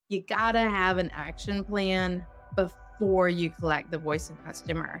You gotta have an action plan before you collect the voice of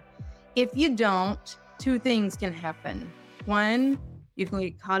customer. If you don't, two things can happen. One, you can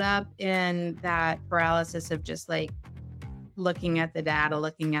get caught up in that paralysis of just like looking at the data,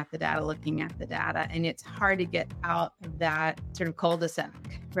 looking at the data, looking at the data. And it's hard to get out of that sort of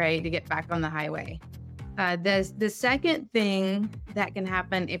cul-de-sac, right? To get back on the highway. The second thing that can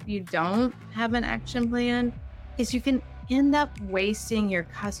happen if you don't have an action plan is you can end up wasting your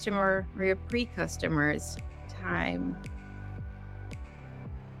customer or your pre-customers' time.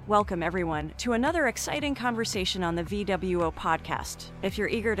 Welcome, everyone, to another exciting conversation on the VWO podcast. If you're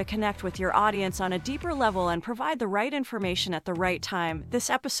eager to connect with your audience on a deeper level and provide the right information at the right time, this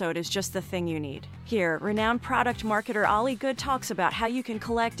episode is just the thing you need. Here, renowned product marketer Ollie Good talks about how you can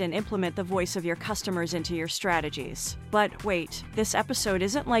collect and implement the voice of your customers into your strategies. But wait, this episode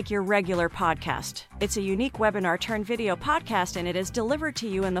isn't like your regular podcast. It's a unique webinar turned video podcast, and it is delivered to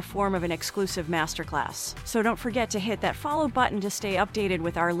you in the form of an exclusive masterclass. So don't forget to hit that follow button to stay updated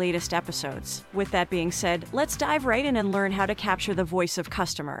with our latest episodes. With that being said, let's dive right in and learn how to capture the voice of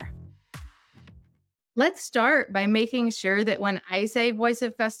customer. Let's start by making sure that when I say voice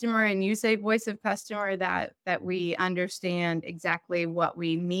of customer and you say voice of customer, that we understand exactly what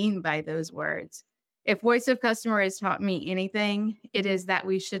we mean by those words. If voice of customer has taught me anything, it is that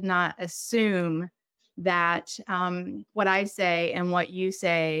we should not assume that what I say and what you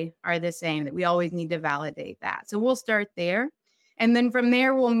say are the same, that we always need to validate that. So we'll start there. And then from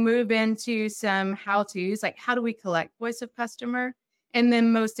there, we'll move into some how-tos, like how do we collect voice of customer? And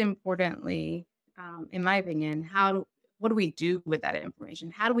then most importantly, in my opinion, what do we do with that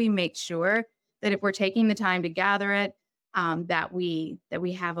information? How do we make sure that if we're taking the time to gather it, that we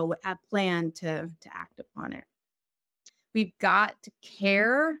have a plan to act upon it? We've got to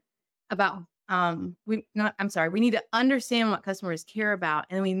care about we need to understand what customers care about,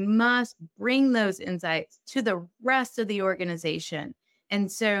 and we must bring those insights to the rest of the organization.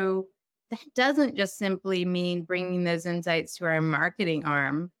 And so that doesn't just simply mean bringing those insights to our marketing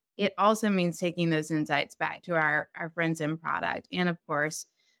arm. It also means taking those insights back to our friends in product. And of course,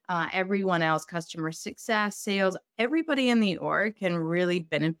 everyone else, customer success, sales, everybody in the org can really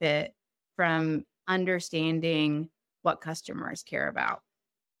benefit from understanding what customers care about.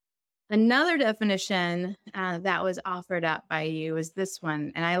 Another definition that was offered up by you is this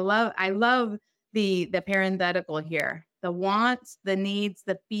one. And I love the parenthetical here. The wants, the needs,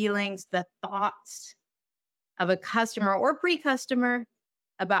 the feelings, the thoughts of a customer or pre-customer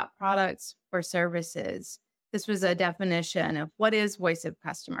about products or services. This was a definition of what is voice of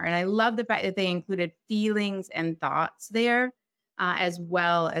customer. And I love the fact that they included feelings and thoughts there, as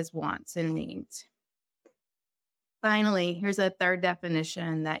well as wants and needs. Finally, here's a third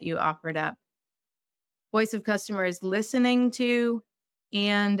definition that you offered up. Voice of customer is listening to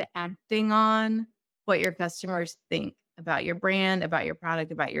and acting on what your customers think about your brand, about your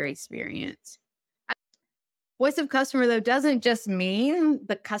product, about your experience. Voice of customer, though, doesn't just mean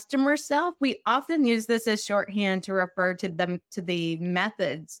the customer self. We often use this as shorthand to refer to the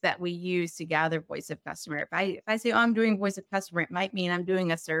methods that we use to gather voice of customer. If I say, oh, I'm doing voice of customer, it might mean I'm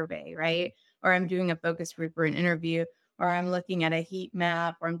doing a survey, right? Or I'm doing a focus group or an interview, or I'm looking at a heat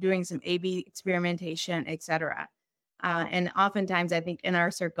map, or I'm doing some A/B experimentation, et cetera. And oftentimes, I think in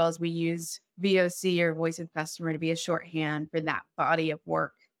our circles, we use VOC or voice of customer to be a shorthand for that body of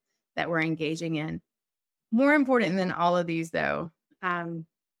work that we're engaging in. More important than all of these, though,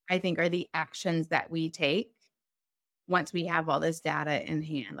 I think are the actions that we take once we have all this data in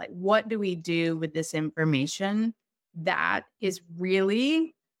hand. Like, what do we do with this information? That is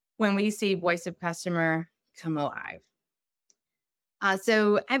really when we see voice of customer come alive.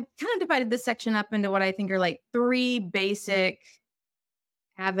 So I've kind of divided this section up into what I think are like three basic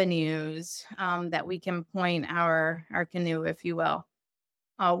avenues that we can point our canoe, if you will.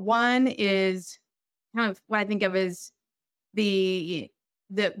 One is kind of what I think of as the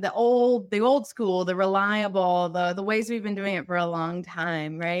old school, the reliable, the ways we've been doing it for a long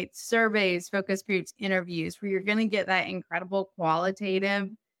time, right? Surveys, focus groups, interviews, where you're going to get that incredible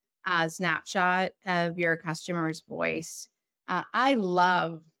qualitative snapshot of your customer's voice. I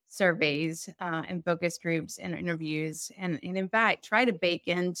love surveys and focus groups and interviews, and in fact, try to bake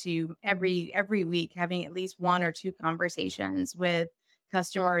into every week having at least one or two conversations with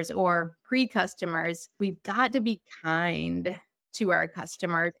customers or pre-customers. We've got to be kind to our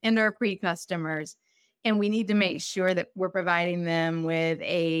customers and our pre-customers, and we need to make sure that we're providing them with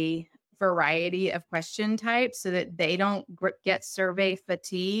a variety of question types so that they don't get survey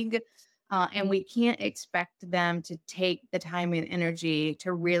fatigue. And we can't expect them to take the time and energy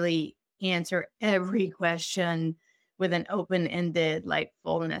to really answer every question with an open-ended like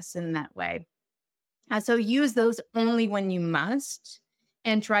fullness in that way. So use those only when you must,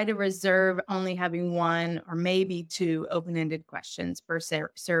 and try to reserve only having one or maybe two open-ended questions per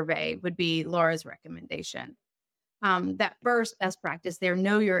survey would be Laura's recommendation. That first best practice there,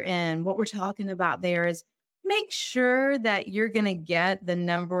 know you're in. What we're talking about there is make sure that you're going to get the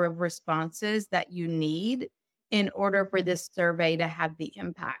number of responses that you need in order for this survey to have the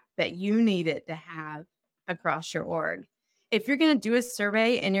impact that you need it to have across your org. If you're going to do a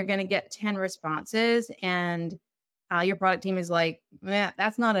survey and you're going to get 10 responses and your product team is like,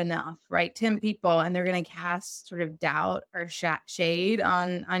 that's not enough, right? 10 people, and they're going to cast sort of doubt or shade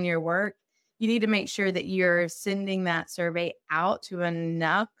on your work. You need to make sure that you're sending that survey out to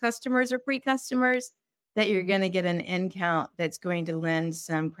enough customers or pre-customers that you're going to get an end count that's going to lend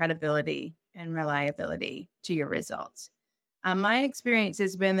some credibility and reliability to your results. My experience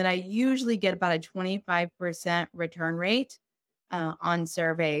has been that I usually get about a 25% return rate on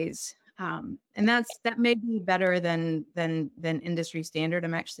surveys. And that may be better than industry standard.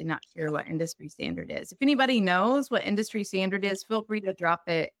 I'm actually not sure what industry standard is. If anybody knows what industry standard is, feel free to drop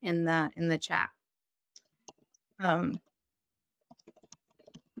it in the chat. But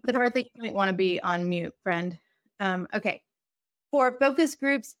Dorothy, you might want to be on mute, friend. Okay. For focus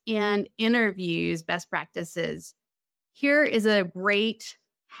groups and interviews, best practices, here is a great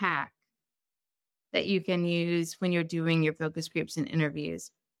hack that you can use when you're doing your focus groups and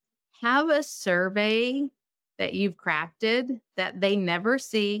interviews. Have a survey that you've crafted that they never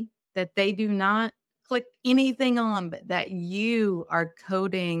see, that they do not click anything on, but that you are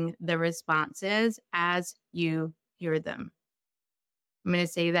coding the responses as you hear them. I'm going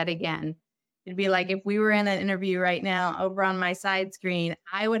to say that again. It'd be like if we were in an interview right now over on my side screen,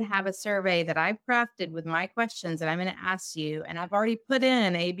 I would have a survey that I've crafted with my questions that I'm going to ask you. And I've already put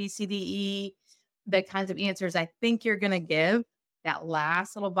in A, B, C, D, E, the kinds of answers I think you're going to give. That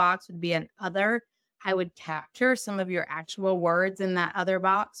last little box would be an other. I would capture some of your actual words in that other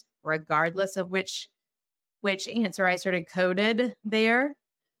box, regardless of which answer I sort of coded there.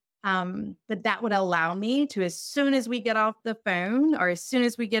 But that would allow me to, as soon as we get off the phone or as soon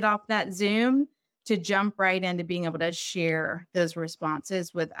as we get off that Zoom, to jump right into being able to share those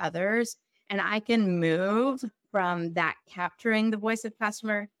responses with others. And I can move from that capturing the voice of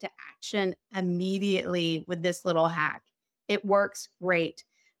customer to action immediately with this little hack. It works great.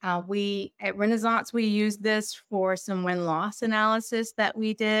 We at Renaissance, we used this for some win-loss analysis that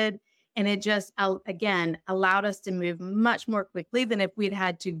we did. And it just, again, allowed us to move much more quickly than if we'd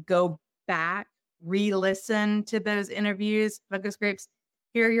had to go back, re-listen to those interviews, focus groups,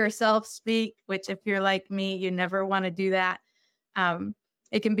 hear yourself speak, which if you're like me, you never want to do that.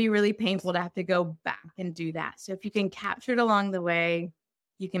 It can be really painful to have to go back and do that. So if you can capture it along the way,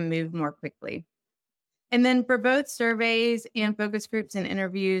 you can move more quickly. And then for both surveys and focus groups and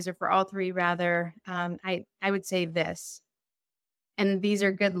interviews, or for all three rather, I would say this. And these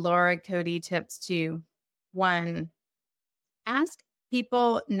are good Laura Cody tips too. 1, ask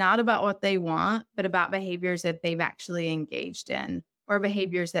people not about what they want, but about behaviors that they've actually engaged in or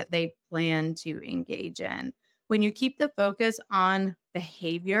behaviors that they plan to engage in. When you keep the focus on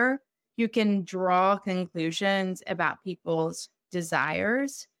behavior, you can draw conclusions about people's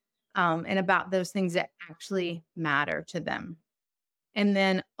desires and about those things that actually matter to them. And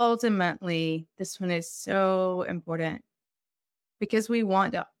then ultimately, this one is so important, because we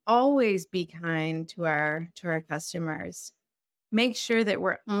want to always be kind to our customers. Make sure that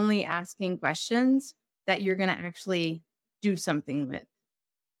we're only asking questions that you're going to actually do something with.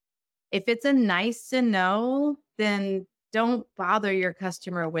 If it's a nice to know, then don't bother your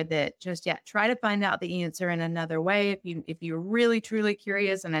customer with it just yet. Try to find out the answer in another way if you're really truly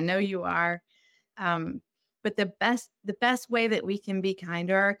curious, and I know you are. But the best way that we can be kind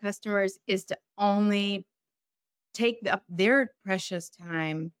to our customers is to only take their precious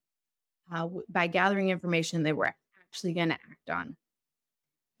time by gathering information that we're actually going to act on.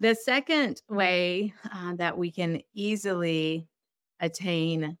 The second way that we can easily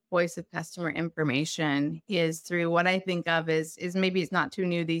attain voice of customer information is through what I think of is maybe it's not too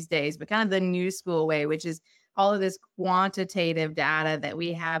new these days, but kind of the new school way, which is all of this quantitative data that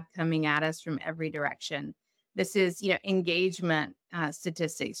we have coming at us from every direction. This is, engagement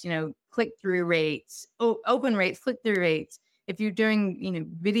statistics, click-through rates, open rates, click-through rates. If you're doing,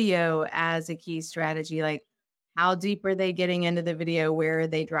 video as a key strategy, like how deep are they getting into the video? Where are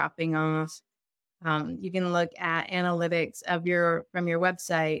they dropping off? You can look at analytics from your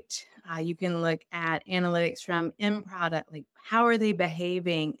website. You can look at analytics from in product, like how are they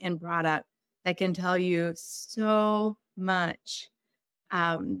behaving in product? That can tell you so much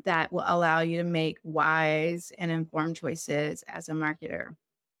that will allow you to make wise and informed choices as a marketer.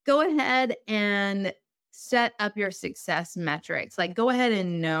 Go ahead and set up your success metrics. Like, go ahead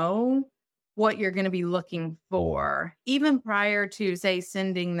and know what you're going to be looking for, even prior to, say,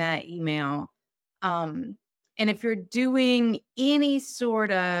 sending that email. Um, and if you're doing any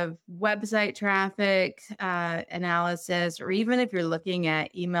sort of website traffic analysis, or even if you're looking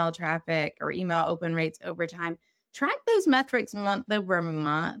at email traffic or email open rates over time, track those metrics month over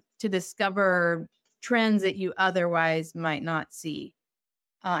month to discover trends that you otherwise might not see.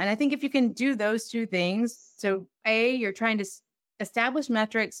 And I think if you can do those two things, so A, you're trying to establish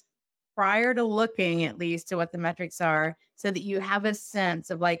metrics prior to looking at least to what the metrics are, so that you have a sense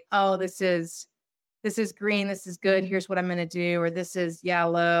of like, oh, this is green, this is good, here's what I'm going to do, or this is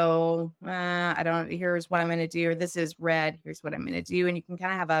yellow, I don't, here's what I'm going to do, or this is red, here's what I'm going to do. And you can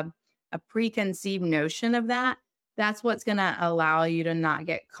kind of have a preconceived notion of that. That's what's going to allow you to not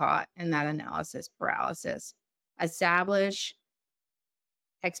get caught in that analysis paralysis. Establish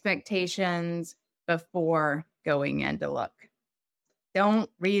expectations before going in to look. Don't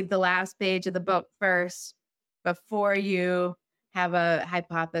read the last page of the book first before you have a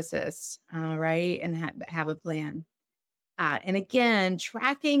hypothesis, right? And have a plan. And again,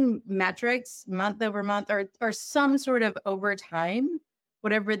 tracking metrics month over month, or some sort of over time,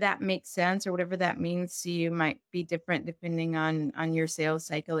 whatever that makes sense or whatever that means to you, might be different depending on your sales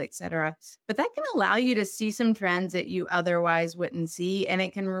cycle, et cetera. But that can allow you to see some trends that you otherwise wouldn't see. And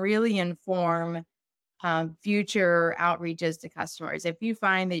it can really inform future outreaches to customers. If you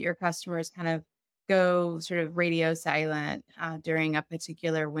find that your customers kind of go sort of radio silent during a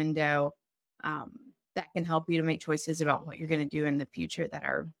particular window, that can help you to make choices about what you're going to do in the future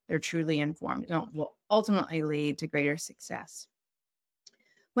they're truly informed and will ultimately lead to greater success.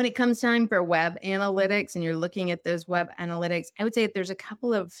 When it comes time for web analytics and you're looking at those web analytics, I would say that there's a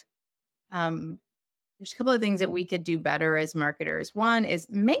couple of things that we could do better as marketers. One is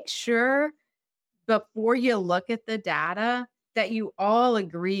make sure before you look at the data that you all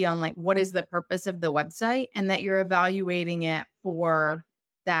agree on like what is the purpose of the website, and that you're evaluating it for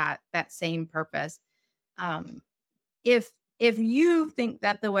that same purpose. If you think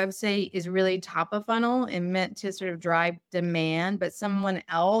that the website is really top of funnel and meant to sort of drive demand, but someone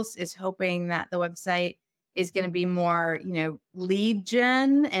else is hoping that the website is going to be more, lead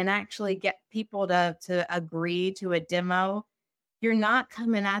gen and actually get people to agree to a demo, you're not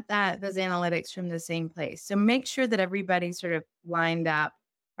coming at those analytics from the same place. So make sure that everybody's sort of lined up,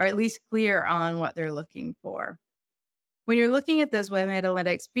 or at least clear on what they're looking for. When you're looking at those web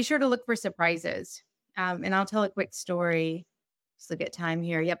analytics, be sure to look for surprises. And I'll tell a quick story. Just look at time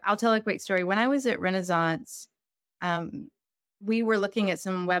here. Yep, I'll tell a quick story. When I was at Renaissance, we were looking at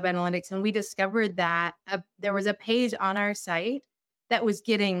some web analytics, and we discovered that there was a page on our site that was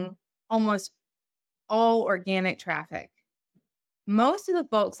getting almost all organic traffic. Most of the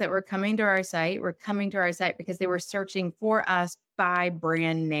folks that were coming to our site because they were searching for us by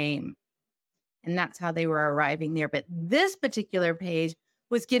brand name. And that's how they were arriving there. But this particular page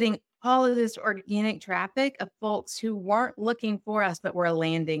was getting all of this organic traffic of folks who weren't looking for us, but were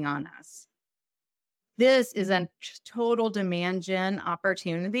landing on us. This is a total demand gen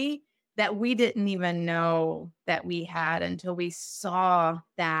opportunity that we didn't even know that we had until we saw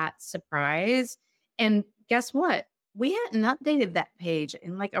that surprise. And guess what? We hadn't updated that page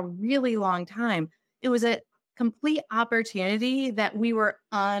in like a really long time. It was a complete opportunity that we were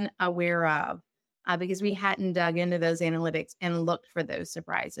unaware of because we hadn't dug into those analytics and looked for those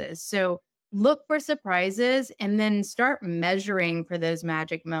surprises. So look for surprises and then start measuring for those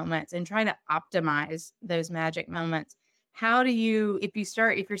magic moments and try to optimize those magic moments. How do you, if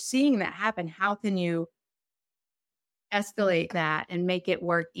you're seeing that happen, how can you escalate that and make it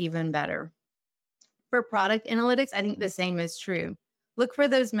work even better? For product analytics, I think the same is true. Look for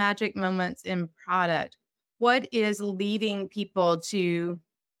those magic moments in product. What is leading people to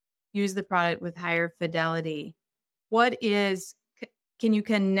use the product with higher fidelity? Can you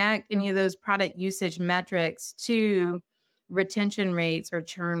connect any of those product usage metrics to retention rates or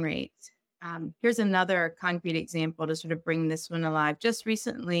churn rates? Here's another concrete example to sort of bring this one alive. Just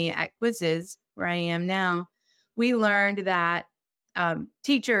recently at Quizzes, where I am now, we learned that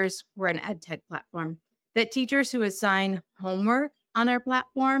teachers, we're an ed tech platform, that teachers who assign homework on our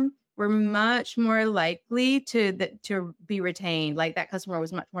platform were much more likely to be retained. Like that customer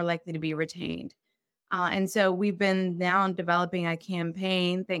was much more likely to be retained. And so we've been now developing a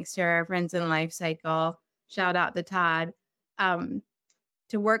campaign, thanks to our friends in Lifecycle, shout out to Todd,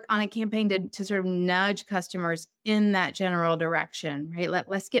 to work on a campaign to sort of nudge customers in that general direction, right?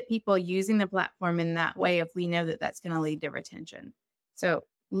 Let's get people using the platform in that way if we know that that's going to lead to retention. So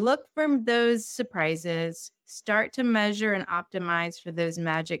look for those surprises, start to measure and optimize for those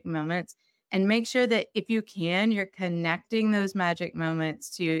magic moments, and make sure that if you can, you're connecting those magic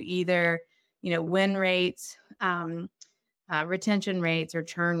moments to either, win rates, retention rates, or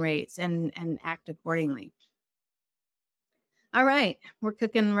churn rates, and act accordingly. All right, we're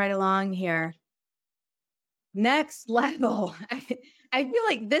cooking right along here. Next level. I feel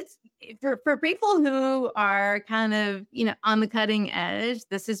like this for people who are kind of, on the cutting edge,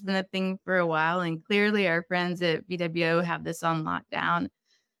 this has been a thing for a while. And clearly our friends at VWO have this on lockdown.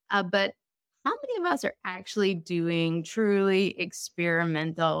 But how many of us are actually doing truly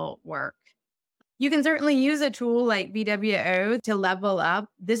experimental work? You can certainly use a tool like VWO to level up.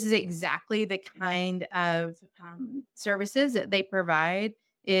 This is exactly the kind of services that they provide,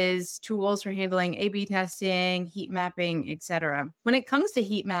 is tools for handling A/B testing, heat mapping, etc. When it comes to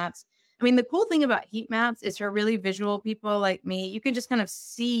heat maps, I mean, the cool thing about heat maps is for really visual people like me, you can just kind of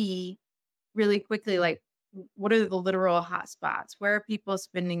see really quickly, like, what are the literal hot spots? Where are people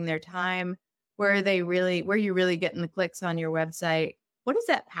spending their time? Where are you really getting the clicks on your website? What is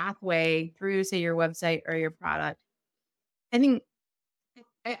that pathway through, say, your website or your product? I think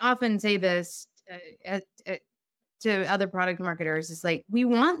I often say this to other product marketers. It's like, we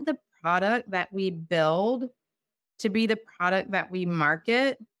want the product that we build to be the product that we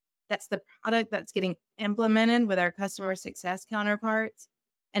market. That's the product that's getting implemented with our customer success counterparts,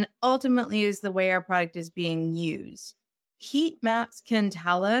 and ultimately is the way our product is being used. Heat maps can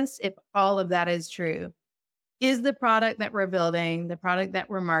tell us if all of that is true. Is the product that we're building, the product that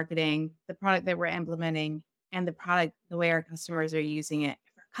we're marketing, the product that we're implementing, and the product, the way our customers are using it?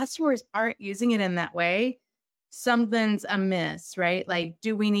 If our customers aren't using it in that way, something's amiss, right? Like,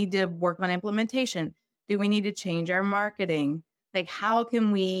 do we need to work on implementation? Do we need to change our marketing? Like,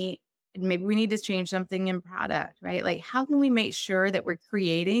 maybe we need to change something in product, right? Like, how can we make sure that we're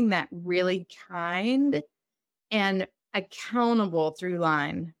creating that really kind and accountable through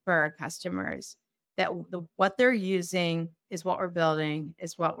line for our customers? That what they're using is what we're building,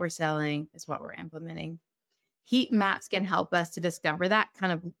 is what we're selling, is what we're implementing. Heat maps can help us to discover that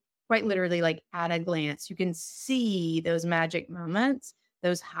kind of quite literally, like at a glance. You can see those magic moments,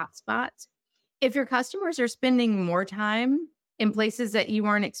 those hot spots. If your customers are spending more time in places that you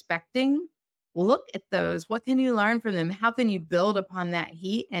weren't expecting, look at those. What can you learn from them? How can you build upon that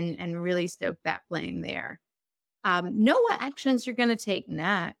heat and really stoke that flame there? Know what actions you're going to take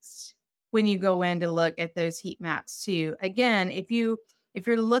next when you go in to look at those heat maps too. Again, if you're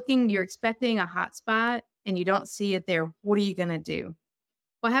expecting a hot spot and you don't see it there, what are you going to do?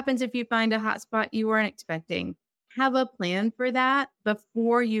 What happens if you find a hot spot you weren't expecting? Have a plan for that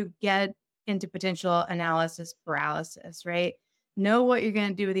before you get into potential analysis paralysis, right? Know what you're going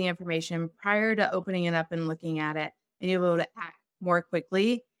to do with the information prior to opening it up and looking at it, and you'll be able to act more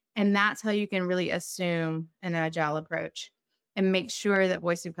quickly. And that's how you can really assume an agile approach and make sure that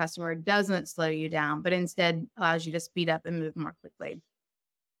voice of customer doesn't slow you down, but instead allows you to speed up and move more quickly.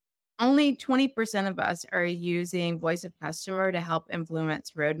 Only 20% of us are using voice of customer to help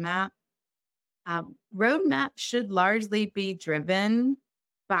influence roadmap. Roadmap should largely be driven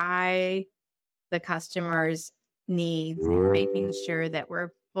by the customer's needs, and making sure that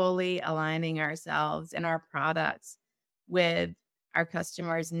we're fully aligning ourselves and our products with our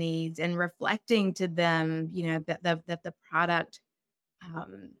customers' needs, and reflecting to them, that the product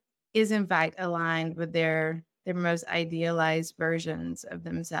is in fact aligned with their most idealized versions of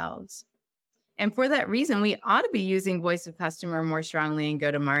themselves. And for that reason, we ought to be using voice of customer more strongly in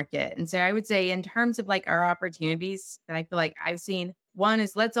go to market. And so I would say, in terms of like our opportunities that I feel like I've seen, one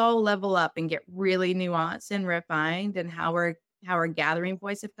is, let's all level up and get really nuanced and refined in how we're gathering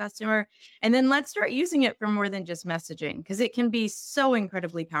voice of customer. And then let's start using it for more than just messaging, because it can be so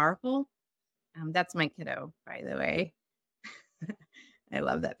incredibly powerful. That's my kiddo, by the way. I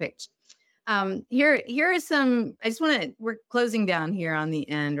love that picture. Here are some, we're closing down here on the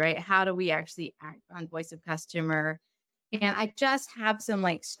end, right? How do we actually act on voice of customer? And I just have some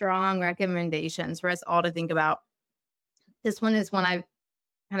like strong recommendations for us all to think about. This one is one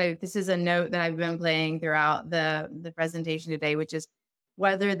this is a note that I've been playing throughout the presentation today, which is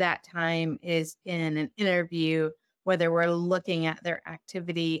whether that time is in an interview, whether we're looking at their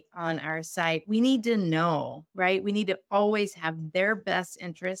activity on our site, we need to know, right? We need to always have their best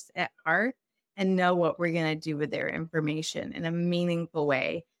interests at heart and know what we're going to do with their information in a meaningful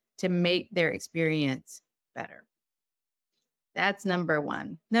way to make their experience better. That's number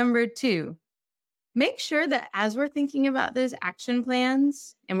one. Number two, make sure that as we're thinking about those action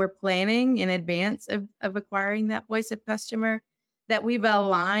plans and we're planning in advance of acquiring that voice of customer, that we've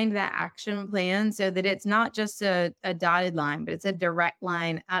aligned that action plan so that it's not just a dotted line, but it's a direct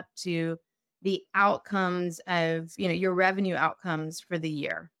line up to the outcomes of, your revenue outcomes for the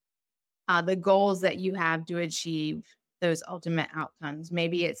year, the goals that you have to achieve those ultimate outcomes.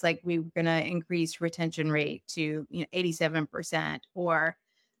 Maybe it's like we're going to increase retention rate to 87%, or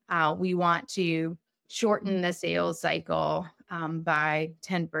we want to shorten the sales cycle by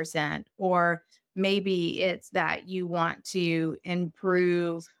 10%, or maybe it's that you want to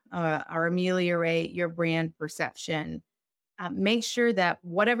improve or ameliorate your brand perception. Make sure that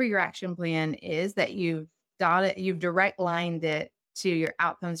whatever your action plan is, that you've direct lined it to your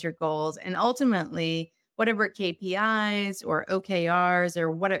outcomes, your goals, and ultimately whatever KPIs or OKRs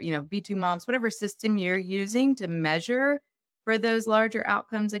or whatever, B2 Moms, whatever system you're using to measure for those larger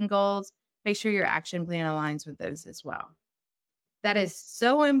outcomes and goals, make sure your action plan aligns with those as well. That is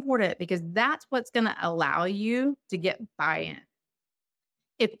so important because that's what's going to allow you to get buy-in.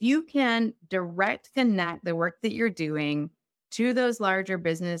 If you can direct connect the work that you're doing to those larger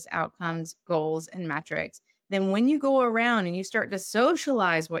business outcomes, goals, and metrics, then when you go around and you start to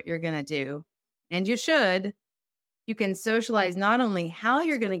socialize what you're going to do, and you should, you can socialize not only how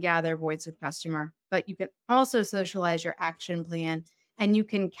you're going to gather voice of customer, but you can also socialize your action plan, and you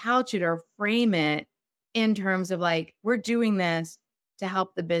can couch it or frame it in terms of like, we're doing this to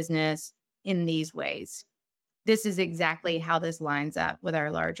help the business in these ways. This is exactly how this lines up with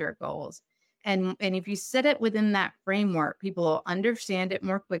our larger goals. And if you set it within that framework, people will understand it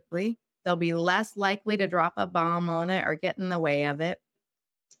more quickly. They'll be less likely to drop a bomb on it or get in the way of it.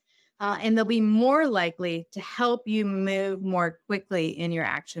 And they'll be more likely to help you move more quickly in your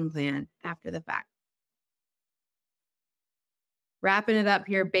action plan after the fact. Wrapping it up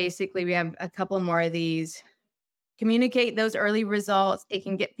here, basically, we have a couple more of these. Communicate those early results. It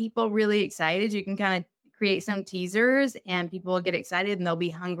can get people really excited. You can kind of create some teasers and people will get excited and they'll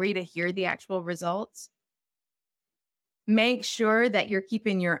be hungry to hear the actual results. Make sure that you're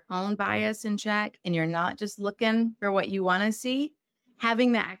keeping your own bias in check and you're not just looking for what you want to see.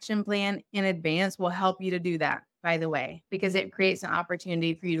 Having the action plan in advance will help you to do that, by the way, because it creates an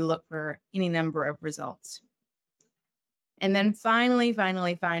opportunity for you to look for any number of results. And then finally,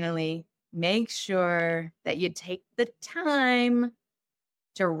 make sure that you take the time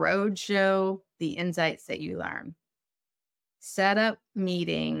to roadshow the insights that you learn. Set up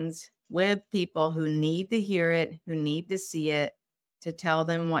meetings with people who need to hear it, who need to see it, to tell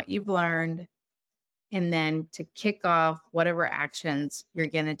them what you've learned, and then to kick off whatever actions you're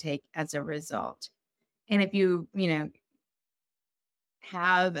going to take as a result. And if you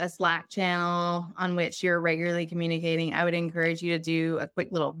have a Slack channel on which you're regularly communicating, I would encourage you to do a quick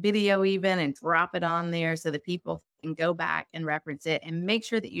little video even and drop it on there so that people can go back and reference it, and make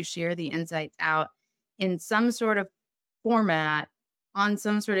sure that you share the insights out in some sort of format on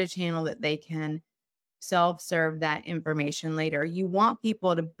some sort of channel that they can self-serve that information later. You want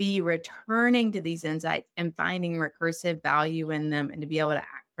people to be returning to these insights and finding recursive value in them and to be able to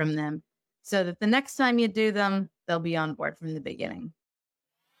act from them so that the next time you do them, they'll be on board from the beginning.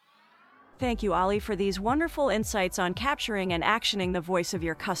 Thank you, Ollie, for these wonderful insights on capturing and actioning the voice of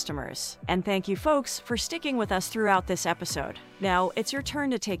your customers. And thank you, folks, for sticking with us throughout this episode. Now, it's your turn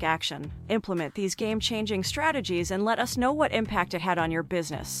to take action. Implement these game-changing strategies and let us know what impact it had on your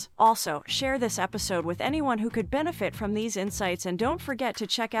business. Also, share this episode with anyone who could benefit from these insights, and don't forget to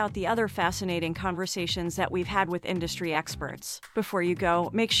check out the other fascinating conversations that we've had with industry experts. Before you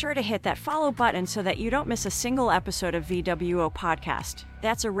go, make sure to hit that follow button so that you don't miss a single episode of VWO Podcast.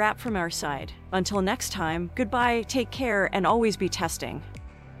 That's a wrap from our side. Until next time, goodbye, take care, and always be testing.